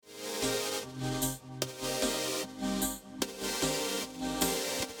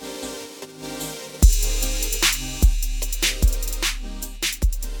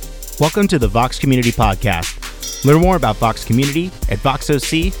Welcome to the Vox Community Podcast. Learn more about Vox Community at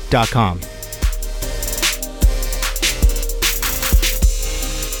voxoc.com.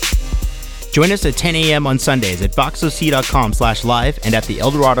 Join us at 10 a.m. on Sundays at voxoc.com/live and at the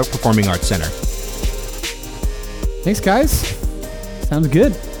El Dorado Performing Arts Center. Thanks, guys. Sounds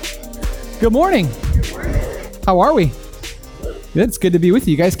good. Good morning. How are we? Good. It's good to be with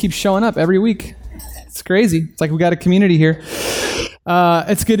you. You guys keep showing up every week. It's crazy. It's like we got a community here.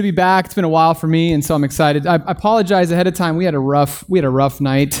 It's good to be back. It's been a while for me, and so I'm excited. I apologize ahead of time. We had a rough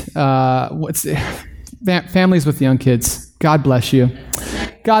night. Families with young kids. God bless you.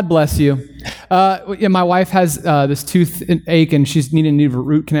 God bless you. My wife has this toothache, and she's needing a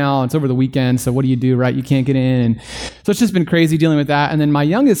root canal. It's over the weekend, so what do you do, right? You can't get in. And so it's just been crazy dealing with that. And then my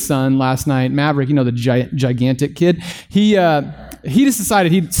youngest son last night, Maverick, the gigantic kid, he just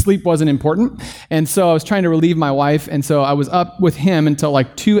decided sleep wasn't important. And so I was trying to relieve my wife, and so I was up with him until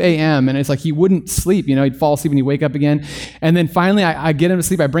like 2 a.m., and it's like he wouldn't sleep. He'd fall asleep and he'd wake up again. And then finally I get him to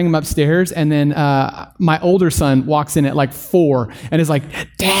sleep. I bring him upstairs, and then my older son walks in at like 4 and is like,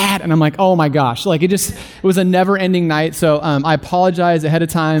 "Dad," and I'm like, "Oh my gosh." It was a never-ending night. So I apologize ahead of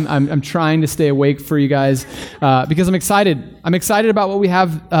time. I'm trying to stay awake for you guys because I'm excited. I'm excited about what we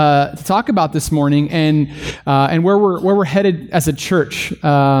have to talk about this morning and where we're headed as a church.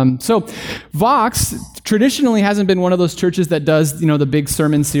 So Vox traditionally hasn't been one of those churches that does the big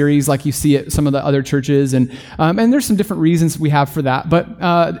sermon series like you see at some of the other churches, and there's some different reasons we have for that. But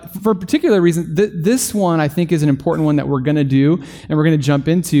for a particular reason, this one I think is an important one that we're going to do, and we're going to jump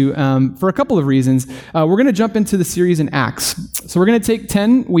into for a couple of reasons. We're going to jump into the series in Acts. So we're going to take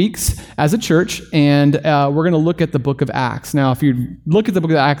 10 weeks as a church, and we're going to look at the book of Acts. Now, if you look at the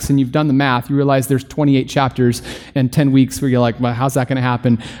book of Acts and you've done the math, you realize there's 28 chapters and 10 weeks where you're like, well, how's that going to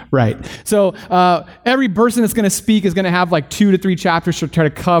happen? Right. So every person that's going to speak is going to have like 2 to 3 chapters to try to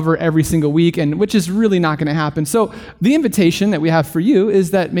cover every single week, and which is really not going to happen. So the invitation that we have for you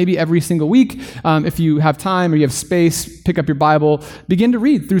is that maybe every single week, if you have time or you have space, pick up your Bible, begin to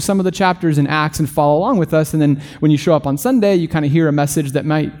read through some of the chapters in Acts and follow along with us. And then when you show up on Sunday, you kind of hear a message that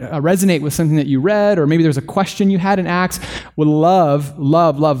might resonate with something that you read, or maybe there's a question you had in Acts. Would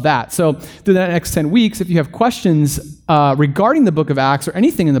love that. So through the next 10 weeks, if you have questions regarding the book of Acts or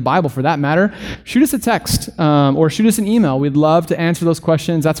anything in the Bible for that matter, shoot us a text or shoot us an email. We'd love to answer those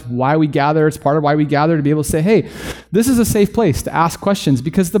questions. That's why we gather. It's part of why we gather, to be able to say, hey, this is a safe place to ask questions,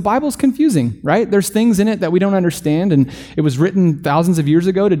 because the Bible's confusing, right? There's things in it that we don't understand, and it was written thousands of years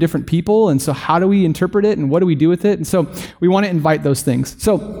ago to different people, and so how do we interpret it, and what do we do with it? And so we want to invite those things.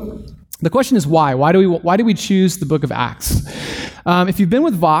 So the question is why? Why do we choose the book of Acts? If you've been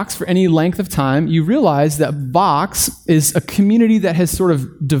with Vox for any length of time, you realize that Vox is a community that has sort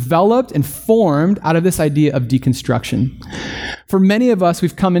of developed and formed out of this idea of deconstruction. For many of us,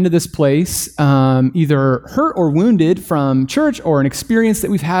 we've come into this place either hurt or wounded from church, or an experience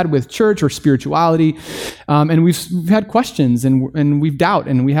that we've had with church or spirituality, and we've had questions, and we've doubt,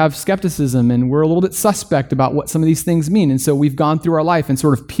 and we have skepticism, and we're a little bit suspect about what some of these things mean. And so we've gone through our life and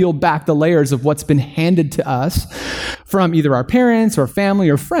sort of peeled back the layers of what's been handed to us from either our parents or family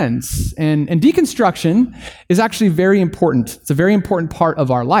or friends. And deconstruction is actually very important. It's a very important part of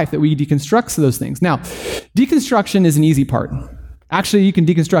our life, that we deconstruct those things. Now, deconstruction is an easy part. Actually, you can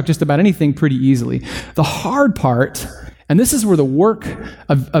deconstruct just about anything pretty easily. The hard part, and this is where the work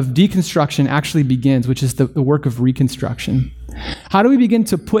of deconstruction actually begins, which is the work of reconstruction. How do we begin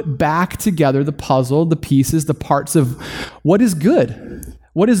to put back together the puzzle, the pieces, the parts of what is good?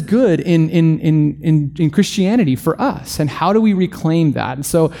 What is good in Christianity for us, and how do we reclaim that? And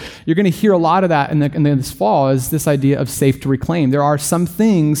so you're going to hear a lot of that in this fall, is this idea of safe to reclaim. There are some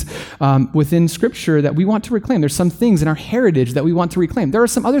things within Scripture that we want to reclaim. There's some things in our heritage that we want to reclaim. There are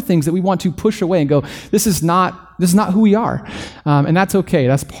some other things that we want to push away and go, this is not who we are. And that's okay.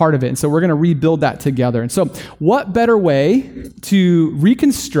 That's part of it. And so we're going to rebuild that together. And so what better way to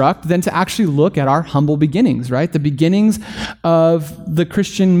reconstruct than to actually look at our humble beginnings, right? The beginnings of the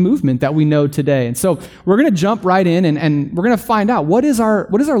Christian movement that we know today. And so we're going to jump right in, and we're going to find out what is our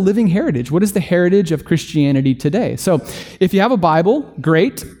living heritage? What is the heritage of Christianity today? So if you have a Bible,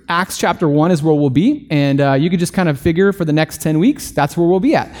 great. Acts chapter 1 is where we'll be. And you could just kind of figure for the next 10 weeks, that's where we'll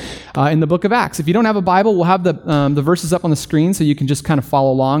be at in the book of Acts. If you don't have a Bible, we'll have the verses up on the screen so you can just kind of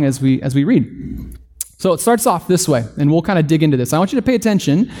follow along as we read. So it starts off this way, and we'll kind of dig into this. I want you to pay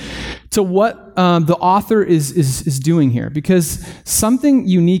attention to what the author is doing here, because something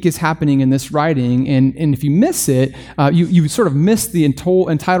unique is happening in this writing, and if you miss it, you sort of miss the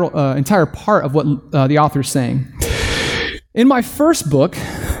entire part of what the author's saying. In my first book,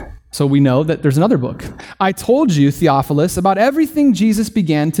 So we know that there's another book. I told you, Theophilus, about everything Jesus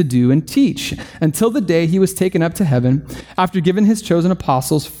began to do and teach until the day he was taken up to heaven, after giving his chosen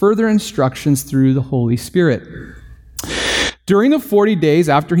apostles further instructions through the Holy Spirit. During the 40 days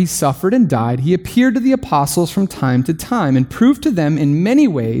after he suffered and died, he appeared to the apostles from time to time and proved to them in many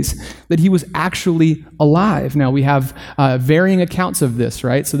ways that he was actually alive. Now, we have varying accounts of this,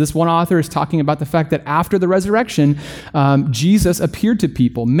 right? So this one author is talking about the fact that after the resurrection, Jesus appeared to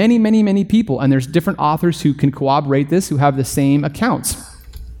people, many, many, many people. And there's different authors who can corroborate this, who have the same accounts.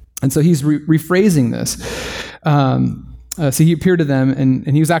 And so he's rephrasing this. So he appeared to them,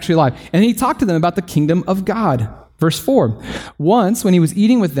 and he was actually alive. And he talked to them about the kingdom of God. Verse 4, once when he was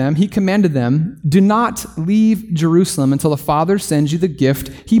eating with them, he commanded them, do not leave Jerusalem until the Father sends you the gift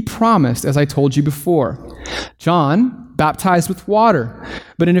he promised, as I told you before. John baptized with water,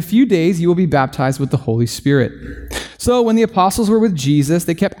 but in a few days you will be baptized with the Holy Spirit. So when the apostles were with Jesus,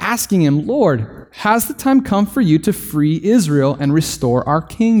 they kept asking him, Lord, has the time come for you to free Israel and restore our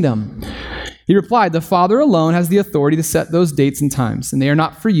kingdom? He replied, the Father alone has the authority to set those dates and times, and they are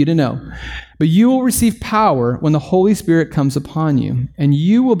not for you to know. But you will receive power when the Holy Spirit comes upon you, and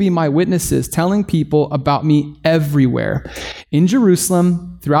you will be my witnesses, telling people about me everywhere, in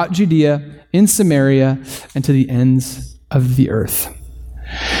Jerusalem, throughout Judea, in Samaria, and to the ends of the earth.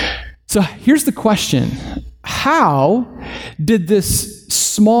 So here's the question. How did this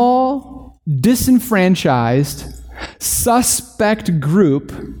small, disenfranchised, suspect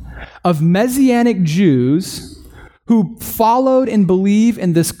group of Messianic Jews who followed and believe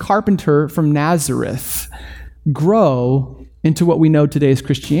in this carpenter from Nazareth grow into what we know today as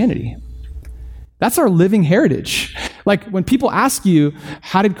Christianity? That's our living heritage. Like when people ask you,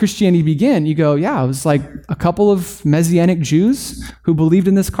 how did Christianity begin? You go, yeah, it was like a couple of Messianic Jews who believed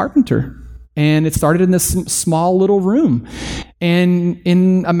in this carpenter. And it started in this small little room. And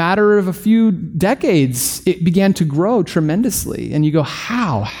in a matter of a few decades, it began to grow tremendously. And you go,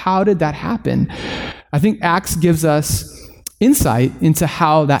 how? How did that happen? I think Acts gives us insight into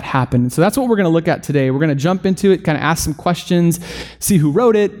how that happened. So that's what we're going to look at today. We're going to jump into it, kind of ask some questions, see who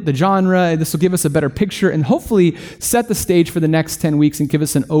wrote it, the genre. This will give us a better picture and hopefully set the stage for the next 10 weeks and give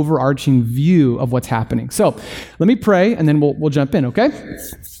us an overarching view of what's happening. So let me pray, and then we'll jump in, okay?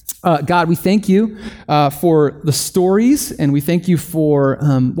 God, we thank you for the stories, and we thank you for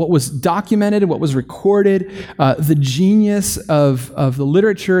what was documented and what was recorded, the genius of the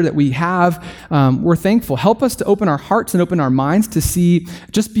literature that we have. We're thankful. Help us to open our hearts and open our minds to see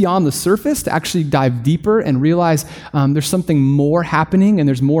just beyond the surface, to actually dive deeper and realize there's something more happening and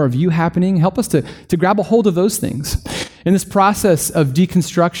there's more of you happening. Help us to grab a hold of those things. In this process of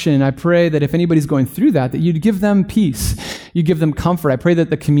deconstruction, I pray that if anybody's going through that you'd give them peace, you give them comfort. I pray that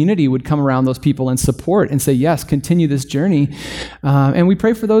the community would come around those people and support and say, yes, continue this journey. And we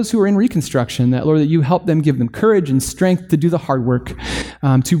pray for those who are in reconstruction, that, Lord, that you help them, give them courage and strength to do the hard work,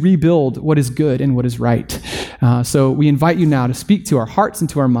 to rebuild what is good and what is right. So we invite you now to speak to our hearts and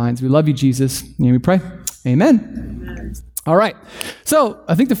to our minds. We love you, Jesus. And we pray. Amen. All right. So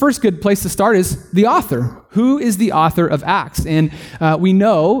I think the first good place to start is the author. Who is the author of Acts? And we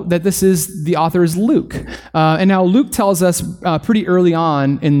know that the author is Luke. And now Luke tells us pretty early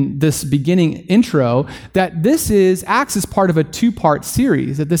on in this beginning intro that Acts is part of a two-part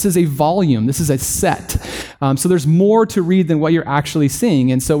series, that this is a volume, this is a set. So there's more to read than what you're actually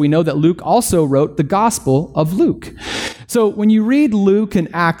seeing. And so we know that Luke also wrote the Gospel of Luke. So when you read Luke and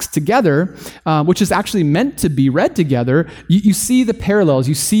Acts together, which is actually meant to be read together, you see the parallels.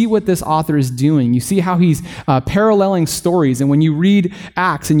 You see what this author is doing. You see how he's paralleling stories. And when you read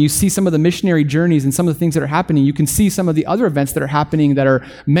Acts and you see some of the missionary journeys and some of the things that are happening, you can see some of the other events that are happening that are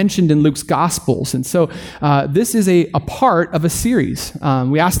mentioned in Luke's Gospels. And so this is a part of a series.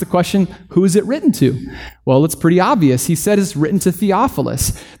 We asked the question, who is it written to? Well, it's pretty obvious. He said it's written to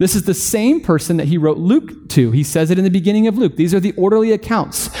Theophilus. This is the same person that he wrote Luke to. He says it in the beginning of Luke. These are the orderly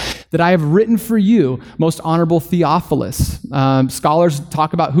accounts that I have written for you, most honorable Theophilus. Scholars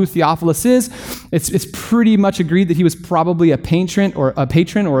talk about who Theophilus is. It's pretty much agreed that he was probably a patron or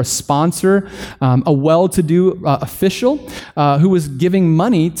a sponsor, a well-to-do official who was giving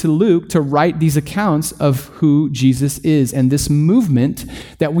money to Luke to write these accounts of who Jesus is and this movement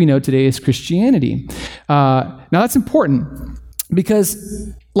that we know today as Christianity. Now that's important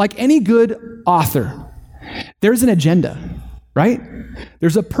because, like any good author, there's an agenda, right?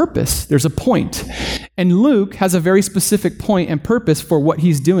 There's a purpose, there's a point. And Luke has a very specific point and purpose for what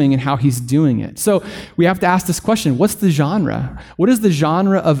he's doing and how he's doing it. So we have to ask this question, what's the genre? What is the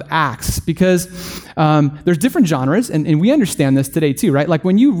genre of Acts? Because there's different genres, and we understand this today too, right? Like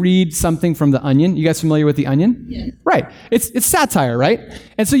when you read something from The Onion, you guys familiar with The Onion? Yes. Right. It's satire, right?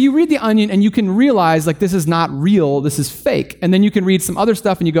 And so you read The Onion and you can realize like this is not real, this is fake. And then you can read some other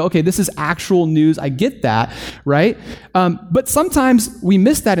stuff and you go, okay, this is actual news, I get that, right? But sometimes we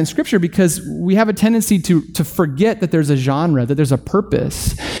miss that in Scripture because we have a tendency to forget that there's a genre, that there's a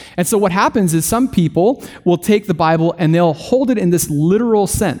purpose. And so what happens is some people will take the Bible and they'll hold it in this literal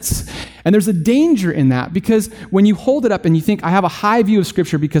sense. And there's a danger in that because when you hold it up and you think, I have a high view of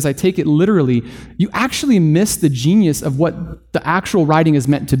Scripture because I take it literally, you actually miss the genius of what the actual writing is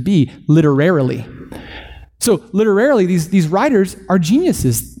meant to be literarily. So literarily, these writers are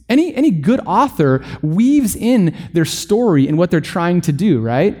geniuses. Any good author weaves in their story and what they're trying to do,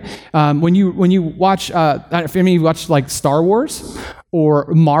 right? When you watch, if any of you watch like Star Wars or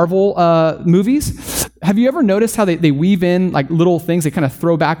Marvel movies, have you ever noticed how they weave in like little things? They kind of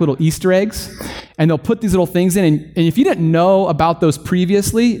throw back little Easter eggs, and they'll put these little things in. And if you didn't know about those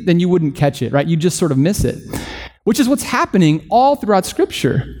previously, then you wouldn't catch it, right? You just sort of miss it, which is what's happening all throughout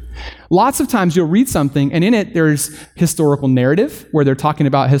Scripture. Lots of times you'll read something, and in it there's historical narrative, where they're talking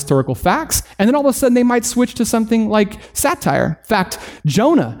about historical facts, and then all of a sudden they might switch to something like satire. In fact,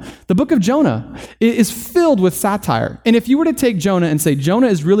 Jonah, the book of Jonah, is filled with satire. And if you were to take Jonah and say, Jonah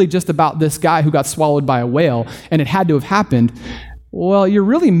is really just about this guy who got swallowed by a whale, and it had to have happened, well, you're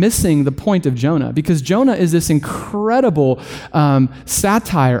really missing the point of Jonah, because Jonah is this incredible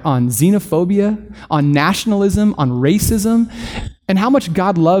satire on xenophobia, on nationalism, on racism, and how much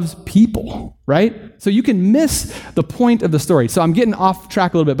God loves people, right? So you can miss the point of the story. So I'm getting off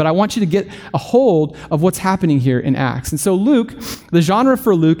track a little bit, but I want you to get a hold of what's happening here in Acts. And so Luke, the genre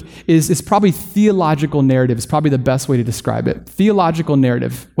for Luke is probably theological narrative. It's probably the best way to describe it. Theological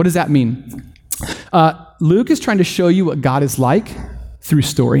narrative. What does that mean? Luke is trying to show you what God is like through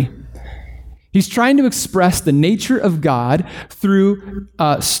story. He's trying to express the nature of God through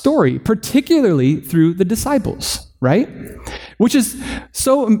story, particularly through the disciples, right? Which is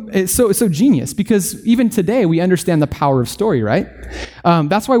so genius, because even today we understand the power of story, right?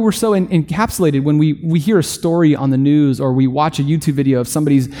 That's why we're so encapsulated when we hear a story on the news, or we watch a YouTube video of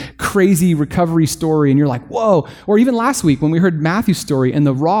somebody's crazy recovery story and you're like, whoa. Or even last week when we heard Matthew's story and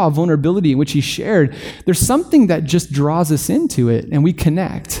the raw vulnerability in which he shared, there's something that just draws us into it and we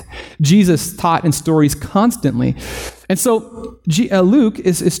connect. Jesus taught in stories constantly. And so Luke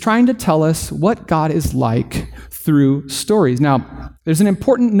is trying to tell us what God is like through stories. Now, there's an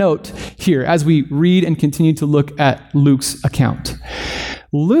important note here as we read and continue to look at Luke's account.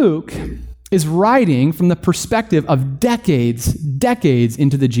 Luke is writing from the perspective of decades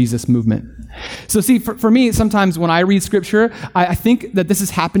into the Jesus movement. So see, for me, sometimes when I read Scripture, I think that this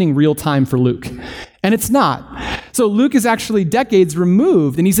is happening real time for Luke. And it's not. So Luke is actually decades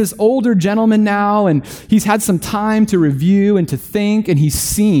removed, and he's this older gentleman now, and he's had some time to review and to think, and he's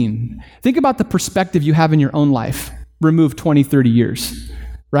seen. Think about the perspective you have in your own life, removed 20, 30 years,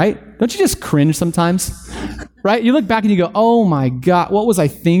 right? Don't you just cringe sometimes? Right? You look back and you go, oh my God, what was I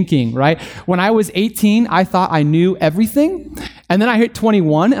thinking, right? When I was 18, I thought I knew everything. And then I hit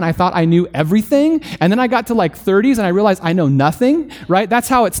 21 and I thought I knew everything. And then I got to like 30s and I realized I know nothing, right? That's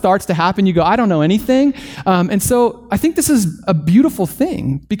how it starts to happen. You go, I don't know anything. And so I think this is a beautiful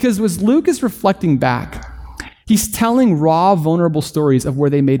thing, because as Luke is reflecting back, he's telling raw, vulnerable stories of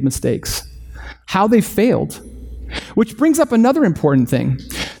where they made mistakes, how they failed. Which brings up another important thing.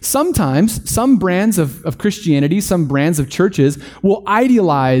 Sometimes some brands of Christianity, some brands of churches will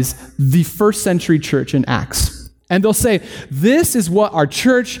idealize the first century church in Acts. And they'll say, this is what our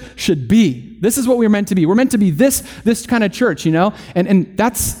church should be. This is what we're meant to be. We're meant to be this kind of church, you know? And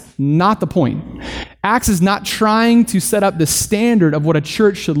that's not the point. Acts is not trying to set up the standard of what a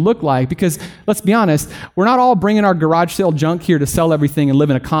church should look like, because let's be honest, we're not all bringing our garage sale junk here to sell everything and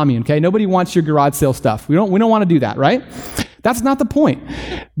live in a commune, okay? Nobody wants your garage sale stuff. We don't want to do that, right? That's not the point.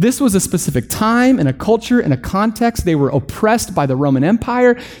 This was a specific time and a culture and a context. They were oppressed by the Roman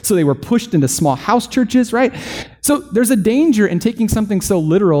Empire, so they were pushed into small house churches, right? So there's a danger in taking something so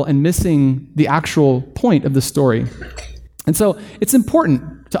literal and missing the actual point of the story. And so it's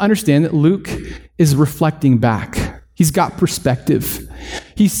important to understand that Luke is reflecting back. He's got perspective.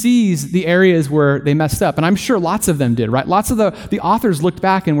 He sees the areas where they messed up, and I'm sure lots of them did, right? Lots of the authors looked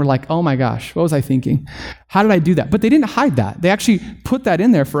back and were like, oh my gosh, what was I thinking? How did I do that? But they didn't hide that. They actually put that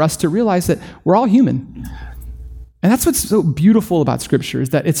in there for us to realize that we're all human. And that's what's so beautiful about Scripture, is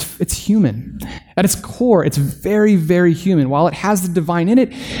that it's human. At its core, it's very, very human. While it has the divine in it,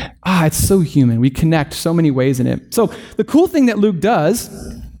 it's so human. We connect so many ways in it. So the cool thing that Luke does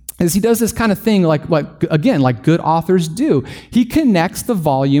is he does this kind of thing like good authors do. He connects the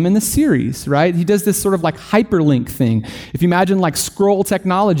volume and the series, right? He does this sort of like hyperlink thing. If you imagine like scroll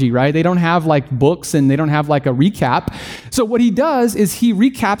technology, right? They don't have like books and they don't have like a recap. So what he does is he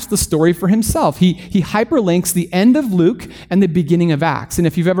recaps the story for himself. He hyperlinks the end of Luke and the beginning of Acts. And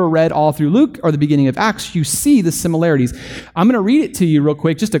if you've ever read all through Luke or the beginning of Acts, you see the similarities. I'm going to read it to you real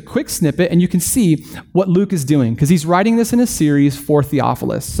quick, just a quick snippet, and you can see what Luke is doing, because he's writing this in a series for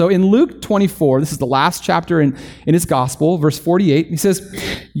Theophilus. So in Luke 24, this is the last chapter in his gospel, verse 48, he says,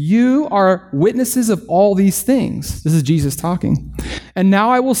 "You are witnesses of all these things." This is Jesus talking. "And now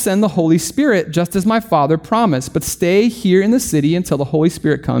I will send the Holy Spirit, just as my Father promised, but stay here in the city until the Holy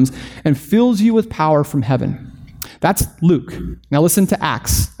Spirit comes and fills you with power from heaven." That's Luke. Now listen to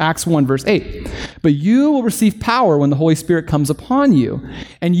Acts 1, verse 8. "But you will receive power when the Holy Spirit comes upon you,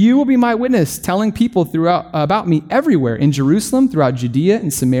 and you will be my witness, telling people about me everywhere, in Jerusalem, throughout Judea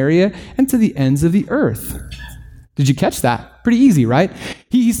and Samaria, and to the ends of the earth." Did you catch that? Pretty easy, right?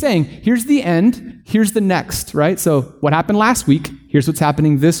 He's saying, here's the end, here's the next, right? So what happened last week, here's what's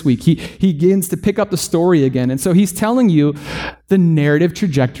happening this week. He begins to pick up the story again. And so he's telling you the narrative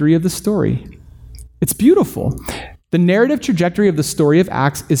trajectory of the story. It's beautiful. The narrative trajectory of the story of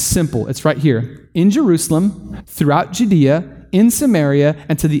Acts is simple. It's right here. In Jerusalem, throughout Judea, in Samaria,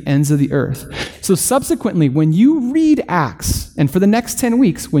 and to the ends of the earth. So subsequently, when you read Acts, and for the next 10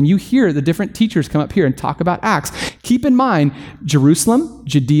 weeks, when you hear the different teachers come up here and talk about Acts, keep in mind Jerusalem,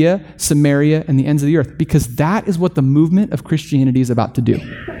 Judea, Samaria, and the ends of the earth, because that is what the movement of Christianity is about to do.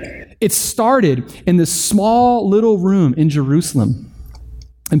 It started in this small little room in Jerusalem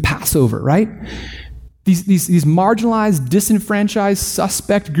in Passover, right? These marginalized, disenfranchised,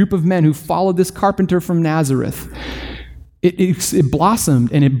 suspect group of men who followed this carpenter from Nazareth. It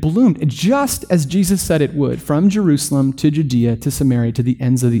blossomed and it bloomed just as Jesus said it would, from Jerusalem to Judea to Samaria to the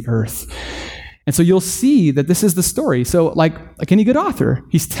ends of the earth. And so you'll see that this is the story. So like any good author,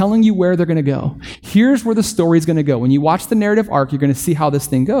 he's telling you where they're going to go. Here's where the story is going to go. When you watch the narrative arc, you're going to see how this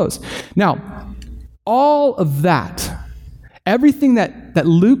thing goes. Now, all of that, everything that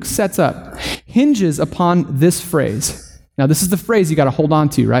Luke sets up hinges upon this phrase. Now, this is the phrase you got to hold on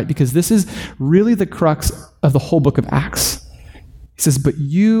to, right? Because this is really the crux of the whole book of Acts. He says, "But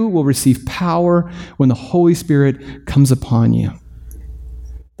you will receive power when the Holy Spirit comes upon you."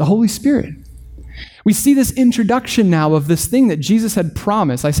 The Holy Spirit. We see this introduction now of this thing that Jesus had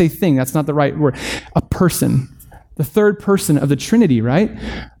promised. I say thing, that's not the right word. A person. The third person of the Trinity, right?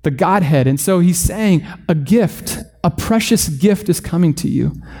 The Godhead. And so he's saying a gift, a precious gift is coming to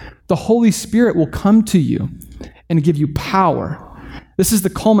you. The Holy Spirit will come to you and give you power. This is the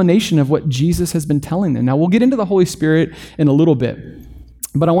culmination of what Jesus has been telling them. Now, we'll get into the Holy Spirit in a little bit,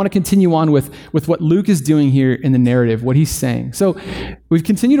 but I want to continue on with what Luke is doing here in the narrative, what he's saying. So we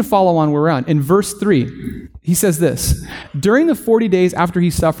continue to follow on where we're on. In verse 3, he says this: "During the 40 days after he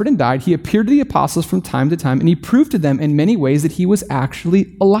suffered and died, he appeared to the apostles from time to time, and he proved to them in many ways that he was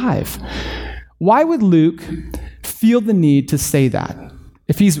actually alive." Why would Luke feel the need to say that?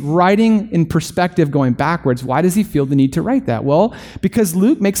 If he's writing in perspective going backwards, why does he feel the need to write that? Well, because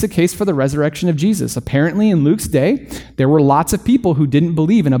Luke makes a case for the resurrection of Jesus. Apparently, in Luke's day, there were lots of people who didn't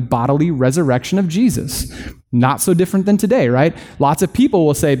believe in a bodily resurrection of Jesus. Not so different than today, right? Lots of people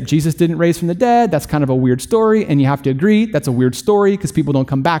will say, Jesus didn't raise from the dead. That's kind of a weird story. And you have to agree, that's a weird story because people don't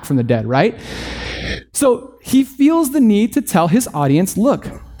come back from the dead, right? So he feels the need to tell his audience, look,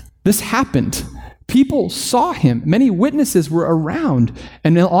 this happened. People saw him. Many witnesses were around,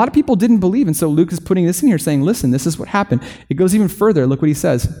 and a lot of people didn't believe. And so Luke is putting this in here saying, listen, this is what happened. It goes even further. Look what he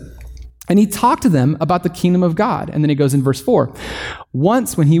says. "And he talked to them about the kingdom of God." And then he goes in verse 4.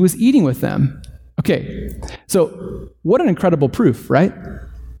 "Once when he was eating with them." Okay, so what an incredible proof, right?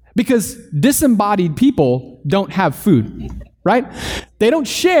 Because disembodied people don't have food, right? They don't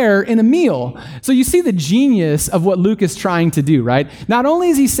share in a meal. So you see the genius of what Luke is trying to do, right? Not only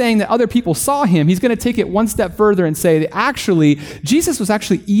is he saying that other people saw him, he's going to take it one step further and say that actually, Jesus was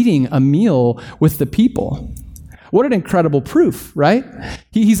actually eating a meal with the people. What an incredible proof, right?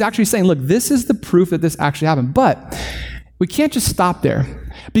 He's actually saying, look, this is the proof that this actually happened. But we can't just stop there,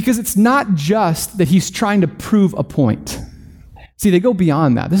 because it's not just that he's trying to prove a point. See, they go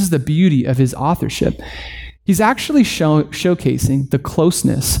beyond that. This is the beauty of his authorship. He's actually showcasing the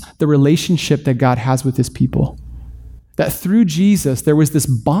closeness, the relationship that God has with his people. That through Jesus, there was this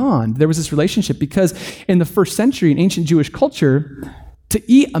bond, there was this relationship, because in the first century, in ancient Jewish culture,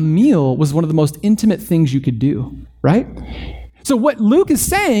 To eat a meal was one of the most intimate things you could do, right? So what Luke is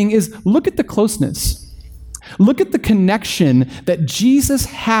saying is, look at the closeness. Look at the connection that Jesus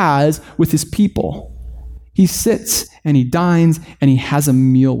has with his people. He sits and he dines and he has a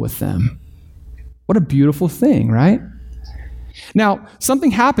meal with them. What a beautiful thing, right? Now,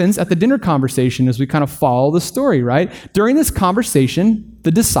 something happens at the dinner conversation as we kind of follow the story, right? During this conversation,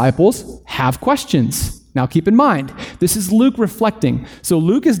 the disciples have questions. Now, keep in mind, this is Luke reflecting. So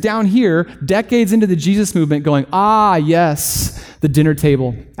Luke is down here, decades into the Jesus movement, going, yes, the dinner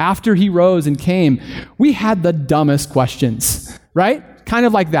table. After he rose and came, we had the dumbest questions, right? Kind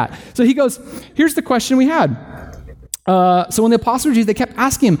of like that. So he goes, here's the question we had. So when the apostles were Jesus, they kept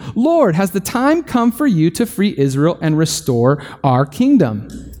asking him, Lord, has the time come for you to free Israel and restore our kingdom?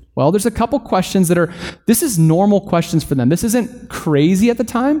 Well, there's a couple questions this is normal questions for them. This isn't crazy at the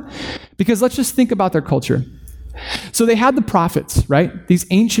time, because let's just think about their culture. So they had the prophets, right? These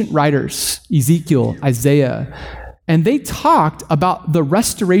ancient writers, Ezekiel, Isaiah, and they talked about the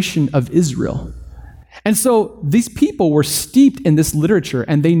restoration of Israel. And so these people were steeped in this literature,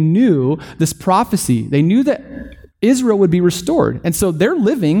 and they knew this prophecy. They knew that Israel would be restored. And so they're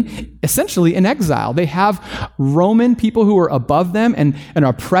living essentially in exile. They have Roman people who are above them and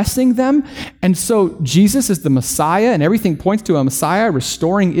oppressing them. And so Jesus is the Messiah, and everything points to a Messiah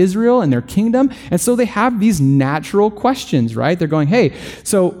restoring Israel and their kingdom. And so they have these natural questions, right? They're going, hey,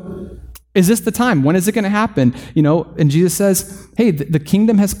 so is this the time? When is it going to happen? And Jesus says, hey, the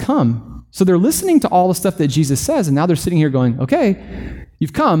kingdom has come. So they're listening to all the stuff that Jesus says, and now they're sitting here going, okay,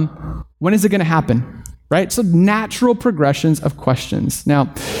 you've come. When is it going to happen? Right? So natural progressions of questions.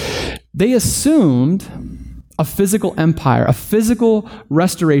 Now, they assumed a physical empire, a physical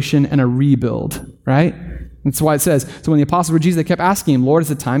restoration and a rebuild, right? That's why it says, so when the apostles were Jesus, they kept asking him, Lord, has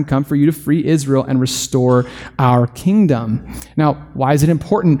the time come for you to free Israel and restore our kingdom? Now, why is it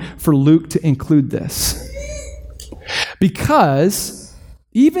important for Luke to include this? Because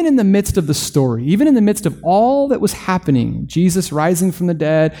even in the midst of the story, even in the midst of all that was happening, Jesus rising from the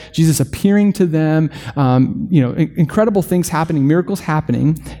dead, Jesus appearing to them, incredible things happening, miracles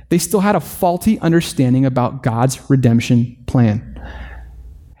happening, they still had a faulty understanding about God's redemption plan.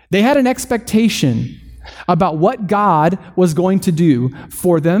 They had an expectation about what God was going to do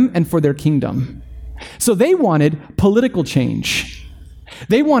for them and for their kingdom. So they wanted political change.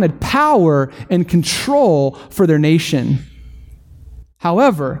 They wanted power and control for their nation.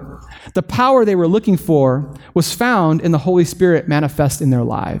 However, the power they were looking for was found in the Holy Spirit manifest in their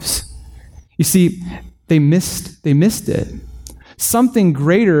lives. You see, they missed it. Something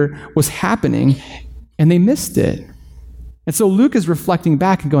greater was happening, and they missed it. And so Luke is reflecting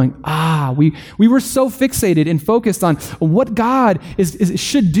back and going, we were so fixated and focused on what God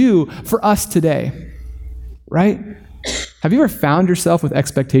should do for us today, right? Have you ever found yourself with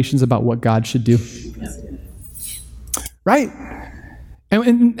expectations about what God should do? Right?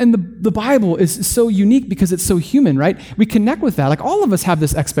 And the Bible is so unique because it's so human, right? We connect with that. Like, all of us have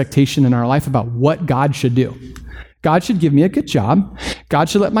this expectation in our life about what God should do. God should give me a good job. God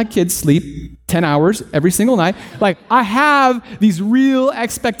should let my kids sleep 10 hours every single night. Like, I have these real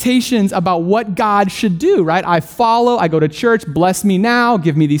expectations about what God should do, right? I go to church, bless me now,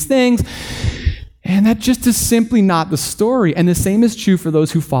 give me these things. And that just is simply not the story. And the same is true for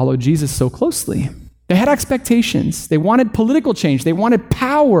those who follow Jesus so closely. They had expectations. They wanted political change. They wanted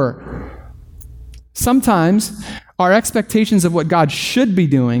power. Sometimes our expectations of what God should be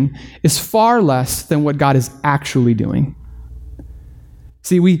doing is far less than what God is actually doing.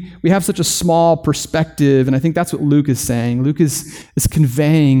 See, we have such a small perspective, and I think that's what Luke is saying. Luke is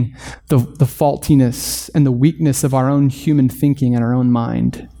conveying the faultiness and the weakness of our own human thinking and our own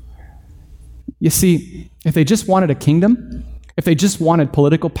mind. You see, if they just wanted a kingdom, if they just wanted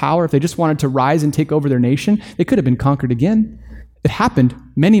political power, if they just wanted to rise and take over their nation, they could have been conquered again. It happened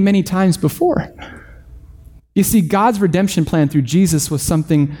many, many times before. You see, God's redemption plan through Jesus was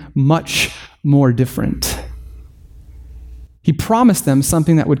something much more different. He promised them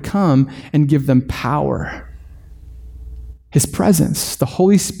something that would come and give them power. His presence, the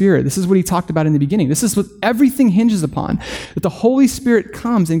Holy Spirit. This is what he talked about in the beginning. This is what everything hinges upon, that the Holy Spirit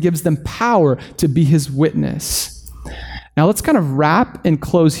comes and gives them power to be his witness. Now let's kind of wrap and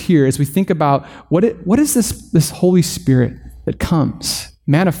close here as we think about what is this Holy Spirit that comes,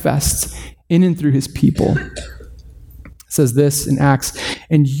 manifests in and through his people. It says this in Acts,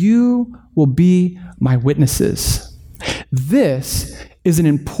 and you will be my witnesses. This is an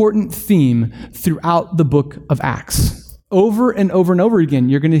important theme throughout the book of Acts. Over and over and over again,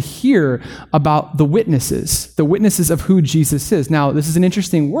 you're going to hear about the witnesses of who Jesus is. Now, this is an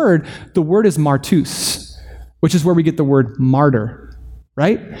interesting word. The word is martus, which is where we get the word martyr.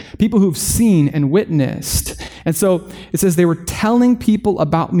 right? People who've seen and witnessed. And so it says they were telling people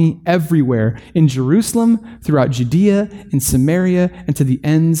about me everywhere, in Jerusalem, throughout Judea, in Samaria, and to the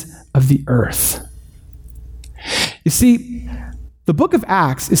ends of the earth. You see, the book of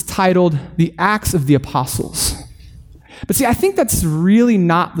Acts is titled The Acts of the Apostles. But see, I think that's really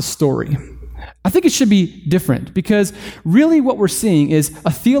not the story. I think it should be different, because really what we're seeing is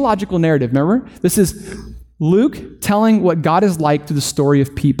a theological narrative. Remember? This is Luke telling what God is like through the story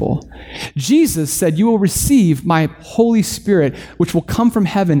of people. Jesus said, you will receive my Holy Spirit, which will come from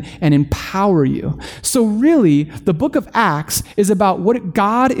heaven and empower you. So really, the book of Acts is about what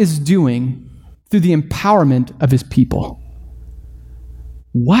God is doing through the empowerment of his people.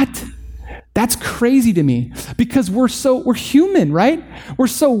 What? That's crazy to me, because we're human, right? We're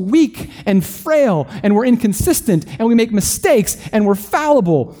so weak and frail, and we're inconsistent, and we make mistakes, and we're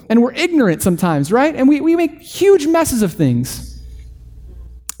fallible, and we're ignorant sometimes, right? And we make huge messes of things.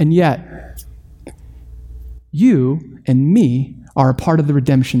 And yet, you and me are a part of the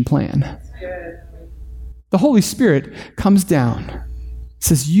redemption plan. The Holy Spirit comes down,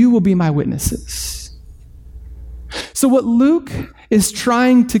 says, you will be my witnesses. So what Luke is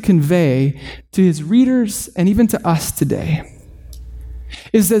trying to convey to his readers and even to us today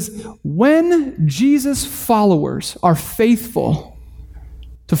is this: when Jesus' followers are faithful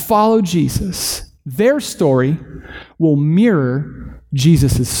to follow Jesus, their story will mirror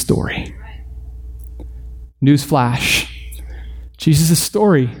Jesus' story. Newsflash: Jesus'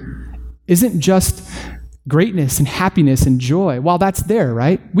 story isn't just greatness and happiness and joy. While that's there,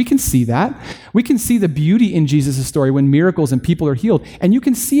 right? We can see that. We can see the beauty in Jesus' story when miracles and people are healed. And you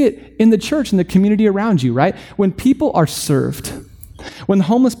can see it in the church, in the community around you, right? When people are served, when the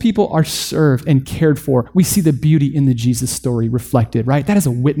homeless people are served and cared for, we see the beauty in the Jesus story reflected, right? That is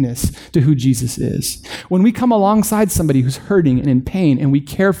a witness to who Jesus is. When we come alongside somebody who's hurting and in pain and we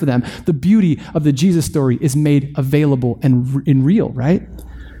care for them, the beauty of the Jesus story is made available and real, right?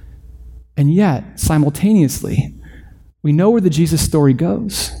 And yet, simultaneously, we know where the Jesus story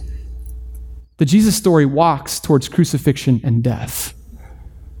goes. The Jesus story walks towards crucifixion and death.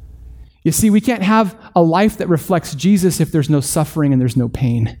 You see, we can't have a life that reflects Jesus if there's no suffering and there's no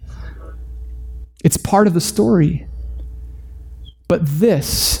pain. It's part of the story. But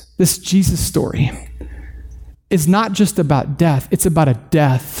this Jesus story is not just about death. It's about a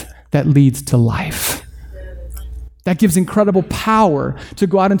death that leads to life. That gives incredible power to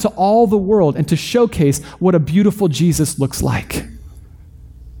go out into all the world and to showcase what a beautiful Jesus looks like.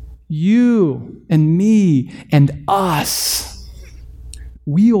 You and me and us,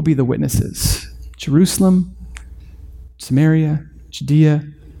 we will be the witnesses. Jerusalem, Samaria, Judea,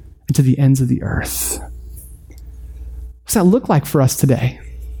 and to the ends of the earth. What's that look like for us today?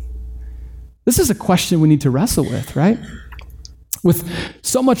 This is a question we need to wrestle with, right? With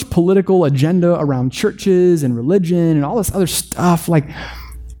so much political agenda around churches and religion and all this other stuff, like,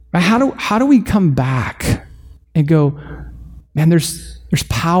 how do we come back and go, man, there's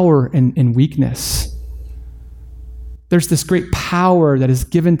power in weakness. There's this great power that is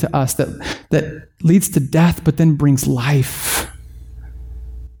given to us that leads to death but then brings life.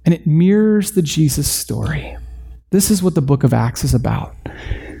 And it mirrors the Jesus story. This is what the book of Acts is about.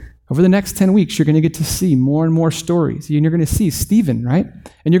 Over the next 10 weeks, you're going to get to see more and more stories. And you're going to see Stephen, right?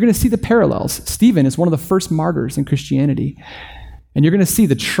 And you're going to see the parallels. Stephen is one of the first martyrs in Christianity. And you're going to see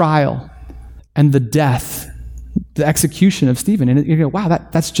the trial and the death, the execution of Stephen. And you're going to go, wow,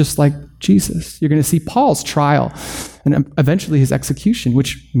 that's just like Jesus. You're going to see Paul's trial and eventually his execution,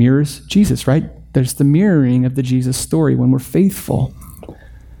 which mirrors Jesus, right? There's the mirroring of the Jesus story when we're faithful.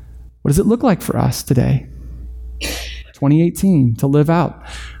 What does it look like for us today, 2018, to live out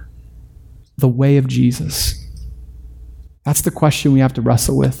the way of Jesus? That's the question we have to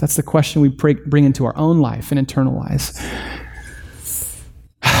wrestle with. That's the question we bring into our own life and internalize.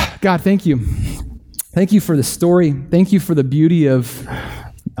 God, thank you. Thank you for the story. Thank you for the beauty of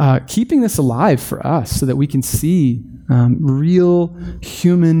keeping this alive for us so that we can see real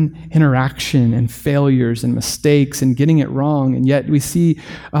human interaction and failures and mistakes and getting it wrong. And yet we see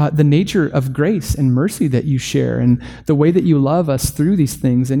the nature of grace and mercy that you share and the way that you love us through these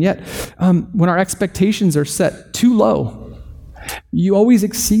things. And yet when our expectations are set too low, you always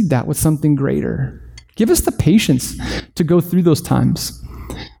exceed that with something greater. Give us the patience to go through those times.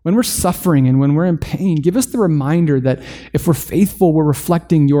 When we're suffering and when we're in pain, give us the reminder that if we're faithful, we're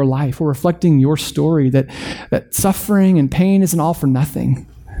reflecting your life, we're reflecting your story, that suffering and pain isn't all for nothing.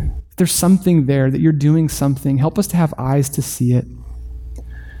 There's something there, that you're doing something. Help us to have eyes to see it.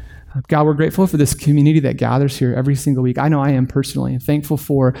 God, we're grateful for this community that gathers here every single week. I know I am personally, and thankful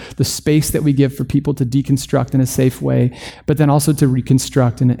for the space that we give for people to deconstruct in a safe way, but then also to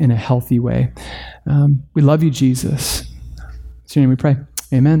reconstruct in a healthy way. We love you, Jesus. In your name we pray.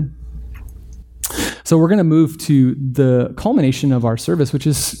 Amen. So we're going to move to the culmination of our service, which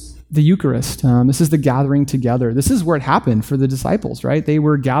is the Eucharist. This is the gathering together. This is where it happened for the disciples, right? They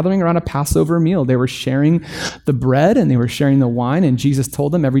were gathering around a Passover meal. They were sharing the bread and they were sharing the wine, and Jesus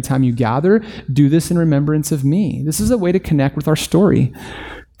told them, every time you gather, do this in remembrance of me. This is a way to connect with our story.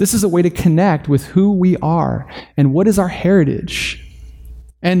 This is a way to connect with who we are and what is our heritage.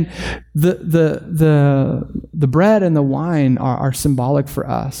 And the bread and the wine are symbolic for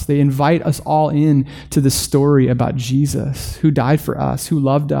us. They invite us all in to the story about Jesus, who died for us, who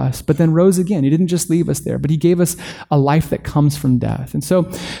loved us, but then rose again. He didn't just leave us there, but he gave us a life that comes from death. And so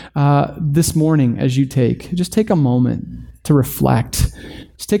this morning, as you just take a moment to reflect.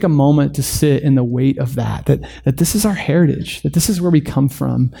 Just take a moment to sit in the weight of that this is our heritage, that this is where we come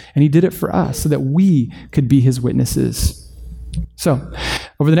from, and he did it for us so that we could be his witnesses. So,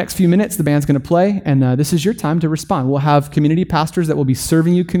 over the next few minutes, the band's going to play, and this is your time to respond. We'll have community pastors that will be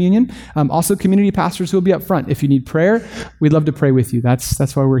serving you communion. Also, community pastors who will be up front. If you need prayer, we'd love to pray with you.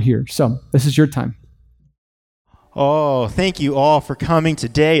 That's why we're here. So, this is your time. Oh, thank you all for coming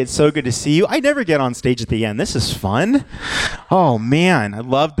today. It's so good to see you. I never get on stage at the end. This is fun. Oh, man, I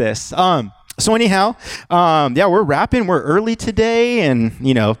love this. So anyhow, we're wrapping. We're early today, and,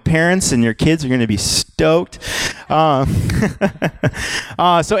 parents and your kids are going to be stoked. So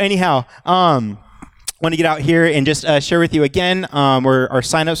anyhow, want to get out here and just share with you again, our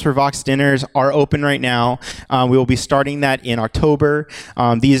signups for Vox dinners are open right now. We will be starting that in October.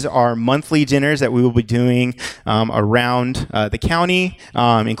 These are monthly dinners that we will be doing around the county,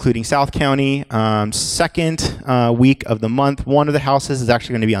 including South County. Second week of the month. One of the houses is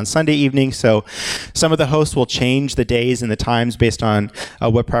actually going to be on Sunday evening, so some of the hosts will change the days and the times based on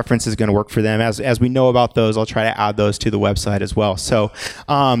what preference is going to work for them. As we know about those, I'll try to add those to the website as well. So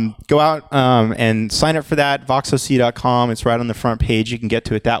go out and sign up for that, voxoc.com. It's right on the front page. You can get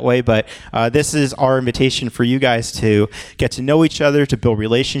to it that way. But this is our invitation for you guys to get to know each other, to build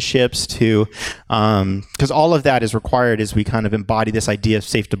relationships, because all of that is required as we kind of embody this idea of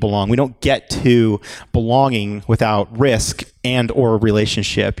safe to belong. We don't get to belonging without risk and or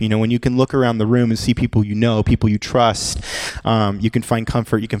relationship. When you can look around the room and see people people you trust, you can find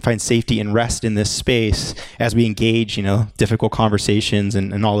comfort, you can find safety and rest in this space as we engage, difficult conversations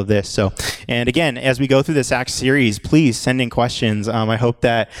and all of this. So, and again, as we go through this Acts series, please send in questions. I hope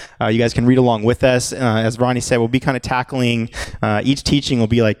that you guys can read along with us. As Ronnie said, we'll be kind of tackling, each teaching will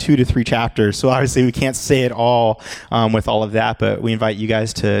be like 2 to 3 chapters. So obviously we can't say it all with all of that, but we invite you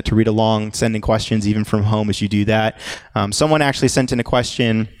guys to read along, send in questions even from home as you do that. Someone actually sent in a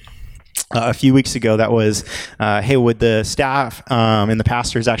question a few weeks ago that was, hey, would the staff and the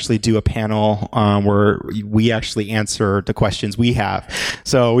pastors actually do a panel where we actually answer the questions we have?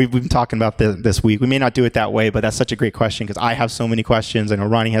 So we've been talking about this week. We may not do it that way, but that's such a great question because I have so many questions. I know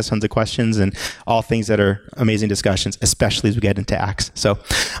Ronnie has tons of questions, and all things that are amazing discussions, especially as we get into Acts. So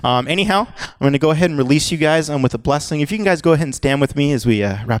anyhow, I'm going to go ahead and release you guys with a blessing. If you can guys go ahead and stand with me as we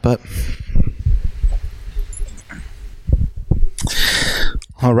wrap up.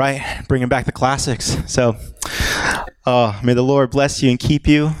 All right, bringing back the classics. So, may the Lord bless you and keep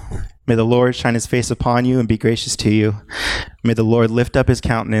you. May the Lord shine his face upon you and be gracious to you. May the Lord lift up his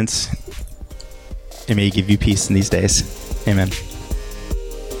countenance and may he give you peace in these days. Amen.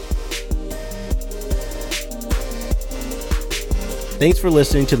 Thanks for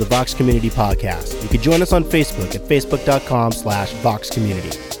listening to the Vox Community Podcast. You can join us on Facebook at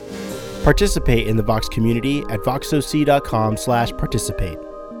facebook.com/VoxCommunity. Participate in the Vox community at voxoc.com/participate.